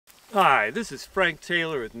Hi, this is Frank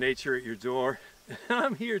Taylor with Nature at Your Door, and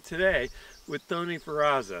I'm here today with Tony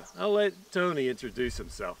Ferrazzo. I'll let Tony introduce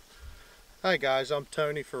himself. Hi guys, I'm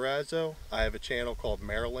Tony Ferrazzo. I have a channel called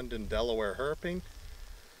Maryland and Delaware Herping.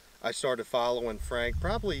 I started following Frank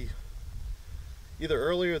probably either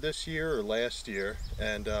earlier this year or last year,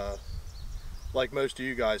 and like most of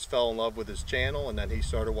you guys, fell in love with his channel, and then he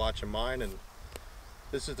started watching mine, and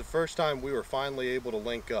this is the first time we were finally able to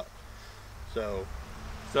link up. So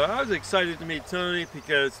I was excited to meet Tony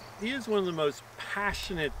because he is one of the most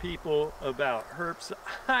passionate people about herps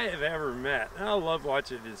I have ever met. And I love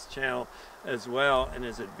watching his channel as well, and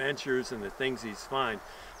his adventures and the things he's find.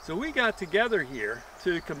 So we got together here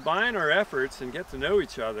to combine our efforts and get to know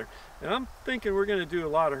each other. And I'm thinking we're going to do a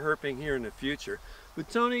lot of herping here in the future. But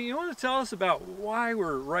Tony, you want to tell us about why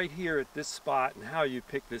we're right here at this spot and how you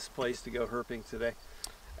picked this place to go herping today?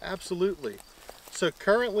 Absolutely. So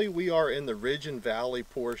currently we are in the Ridge and Valley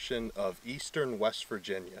portion of eastern West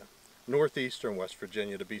Virginia, northeastern West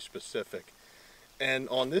Virginia to be specific. And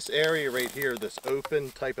on this area right here, this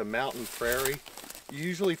open type of mountain prairie, you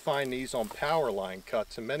usually find these on power line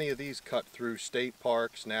cuts, and many of these cut through state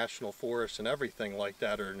parks, national forests, and everything like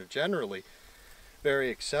that are generally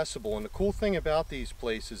very accessible. And the cool thing about these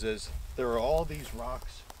places is there are all these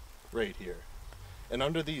rocks right here. And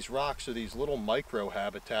under these rocks are these little micro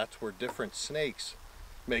habitats where different snakes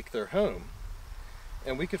make their home.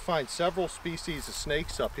 And we could find several species of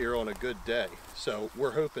snakes up here on a good day. So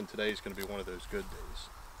we're hoping today is going to be one of those good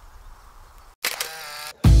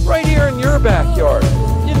days. Right here in your backyard.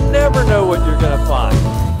 You never know what you're going to find.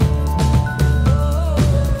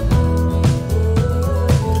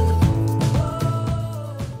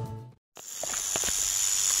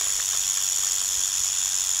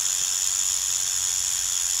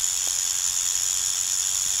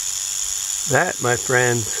 That, my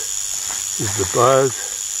friends, is the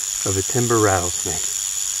buzz of a timber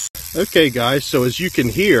rattlesnake. Okay guys, so as you can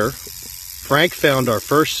hear, Frank found our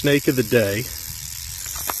first snake of the day.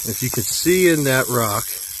 If you can see in that rock,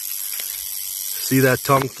 see that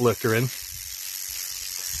tongue flickering?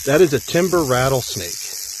 That is a timber rattlesnake.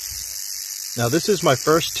 Now this is my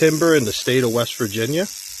first timber in the state of West Virginia.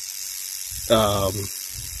 I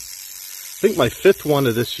think my 5th one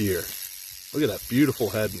of this year. Look at that beautiful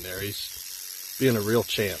head in there. He's being a real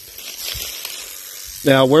champ.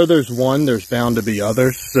 Now where there's one, there's bound to be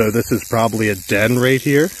others, so this is probably a den right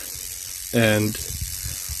here. And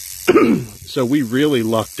so we really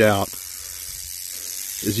lucked out,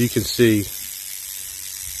 as you can see,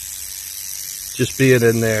 just being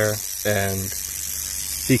in there, and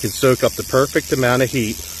he can soak up the perfect amount of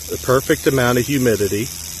heat, the perfect amount of humidity,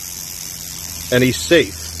 and he's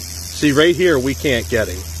safe. See, right here we can't get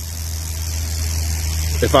him.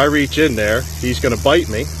 If I reach in there, he's going to bite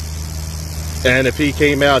me. And if he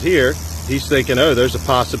came out here, he's thinking, oh, there's a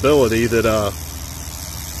possibility that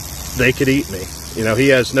they could eat me. You know, he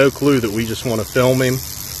has no clue that we just want to film him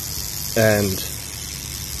and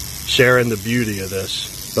sharing the beauty of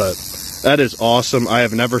this. But that is awesome. I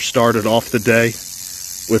have never started off the day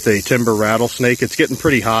with a timber rattlesnake. It's getting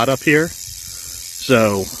pretty hot up here.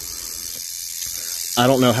 So I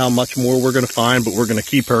don't know how much more we're going to find, but we're going to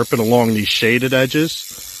keep herping along these shaded edges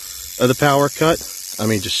of the power cut. I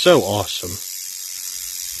mean, just so awesome.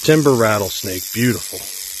 Timber rattlesnake, beautiful.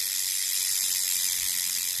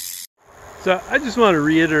 So I just want to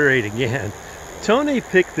reiterate again, Tony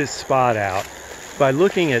picked this spot out by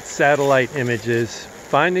looking at satellite images,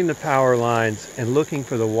 finding the power lines, and looking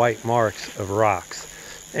for the white marks of rocks.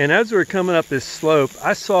 And as we're coming up this slope,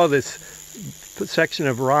 I saw this section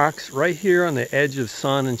of rocks right here on the edge of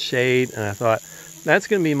sun and shade, and I thought, that's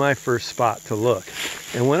going to be my first spot to look.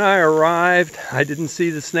 And when I arrived, I didn't see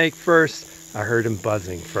the snake first, I heard him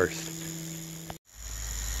buzzing first.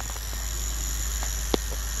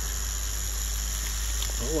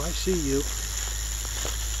 Oh, I see you.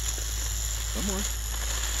 Come on.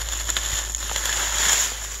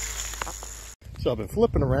 So I've been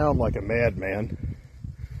flipping around like a madman.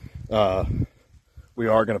 We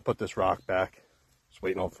are going to put this rock back. Just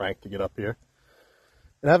waiting on Frank to get up here.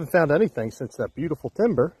 And I haven't found anything since that beautiful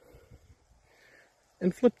timber.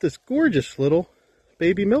 And flipped this gorgeous little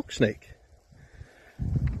baby milk snake.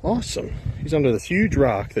 Awesome. He's under this huge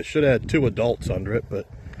rock that should have had 2 adults under it, but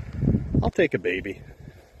I'll take a baby.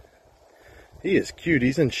 He is cute.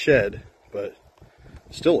 He's in shed, but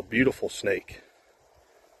still a beautiful snake.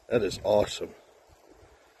 That is awesome.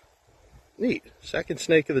 Neat. Second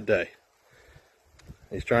snake of the day.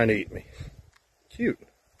 He's trying to eat me. Cute.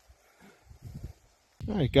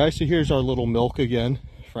 Alright guys, so here's our little milk again.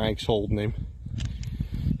 Frank's holding him.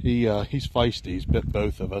 He's feisty. He's bit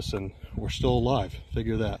both of us, and we're still alive.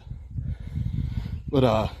 Figure that.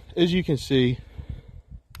 But as you can see,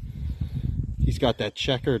 he's got that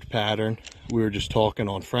checkered pattern. We were just talking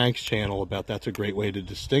on Frank's channel about that's a great way to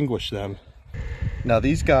distinguish them. Now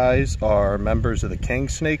these guys are members of the king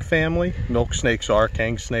snake family. Milk snakes are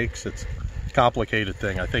king snakes. It's a complicated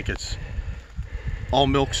thing. I think it's all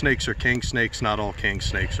milk snakes are king snakes, not all king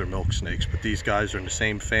snakes are milk snakes, but these guys are in the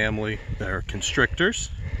same family. They're constrictors.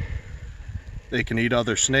 They can eat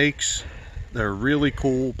other snakes. They're really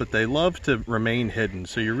cool, but they love to remain hidden.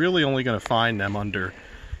 So you're really only going to find them under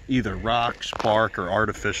either rocks, bark, or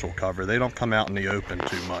artificial cover. They don't come out in the open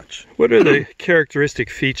too much. What are the characteristic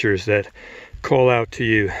features that call out to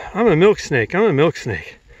you? I'm a milk snake, I'm a milk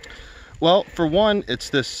snake. Well, for one, it's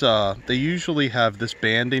this, they usually have this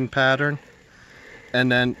banding pattern. And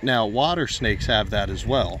then now water snakes have that as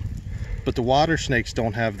well. But the water snakes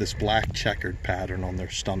don't have this black checkered pattern on their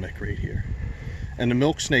stomach right here. And the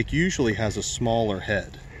milk snake usually has a smaller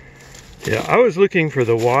head. Yeah, I was looking for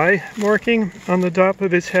the Y marking on the top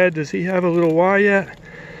of his head. Does he have a little Y yet?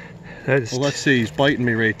 Well, let's see, he's biting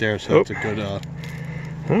me right there, so it's a good, I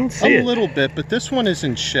don't see it. A little bit, but this one is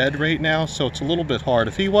in shed right now, so it's a little bit hard.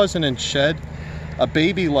 If he wasn't in shed, a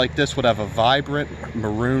baby like this would have a vibrant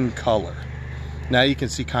maroon color. Now you can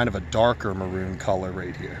see kind of a darker maroon color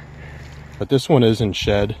right here. But this one is in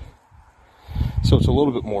shed, so it's a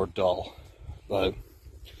little bit more dull. But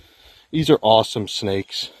these are awesome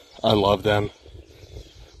snakes. I love them.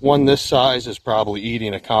 One this size is probably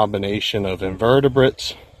eating a combination of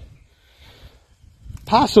invertebrates,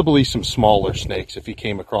 possibly some smaller snakes. If he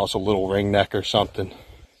came across a little ringneck or something,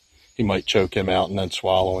 he might choke him out and then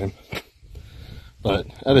swallow him. But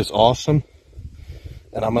that is awesome.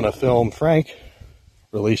 And I'm going to film Frank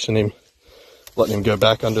releasing him, letting him go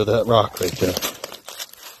back under that rock right there.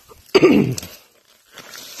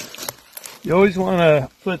 You always want to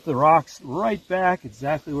put the rocks right back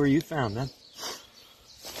exactly where you found them.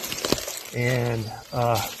 And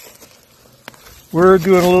we're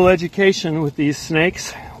doing a little education with these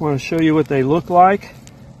snakes. I want to show you what they look like.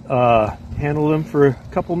 Handle them for a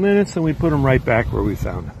couple minutes and we put them right back where we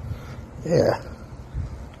found them. Yeah.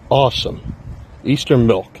 Awesome. Eastern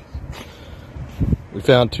milk. We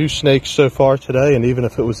found 2 snakes so far today, and even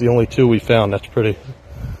if it was the only 2 we found, that's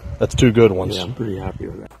 2 good ones. Yeah, I'm pretty happy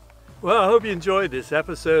with that. Well, I hope you enjoyed this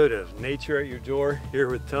episode of Nature at Your Door here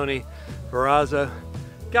with Tony Ferrazzo.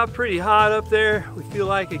 Got pretty hot up there. We feel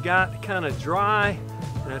like it got kind of dry,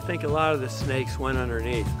 and I think a lot of the snakes went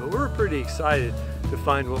underneath, but we're pretty excited to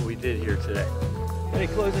find what we did here today. Any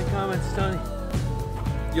closing comments, Tony?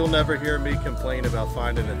 You'll never hear me complain about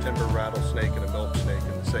finding a timber rattlesnake and a milk snake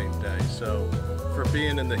in the same day. So for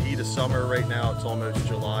being in the heat of summer right now, it's almost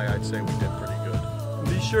July, I'd say we did pretty good.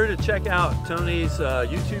 Be sure to check out Tony's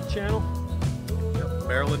YouTube channel. Yep.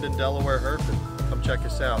 Maryland and Delaware Herping. Come check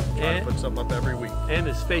us out. Try to put something up every week. And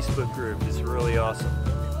his Facebook group is really awesome.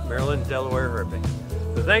 Maryland, Delaware Herping.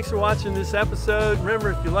 So thanks for watching this episode.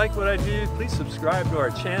 Remember, if you like what I do, please subscribe to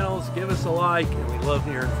our channels, give us a like, and we love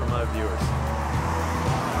hearing from our viewers.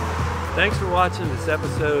 Thanks for watching this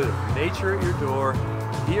episode of Nature at Your Door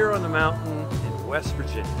here on the mountain in West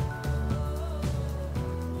Virginia.